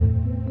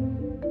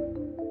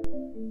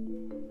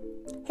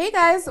Hey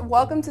guys,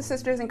 welcome to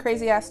Sisters and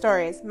Crazy Ass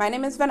Stories. My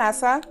name is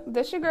Vanessa.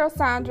 This your girl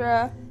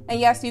Sandra. And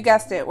yes, you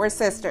guessed it, we're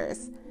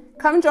sisters.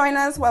 Come join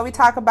us while we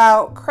talk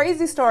about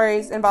crazy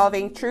stories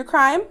involving true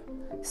crime,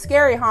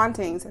 scary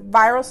hauntings,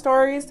 viral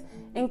stories,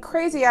 and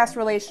crazy ass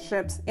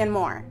relationships, and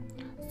more.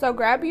 So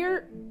grab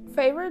your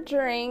favorite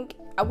drink.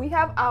 We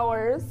have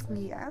ours.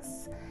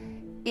 Yes.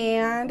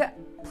 And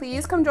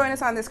please come join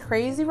us on this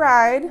crazy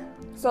ride.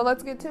 So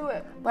let's get to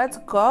it. Let's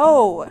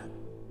go.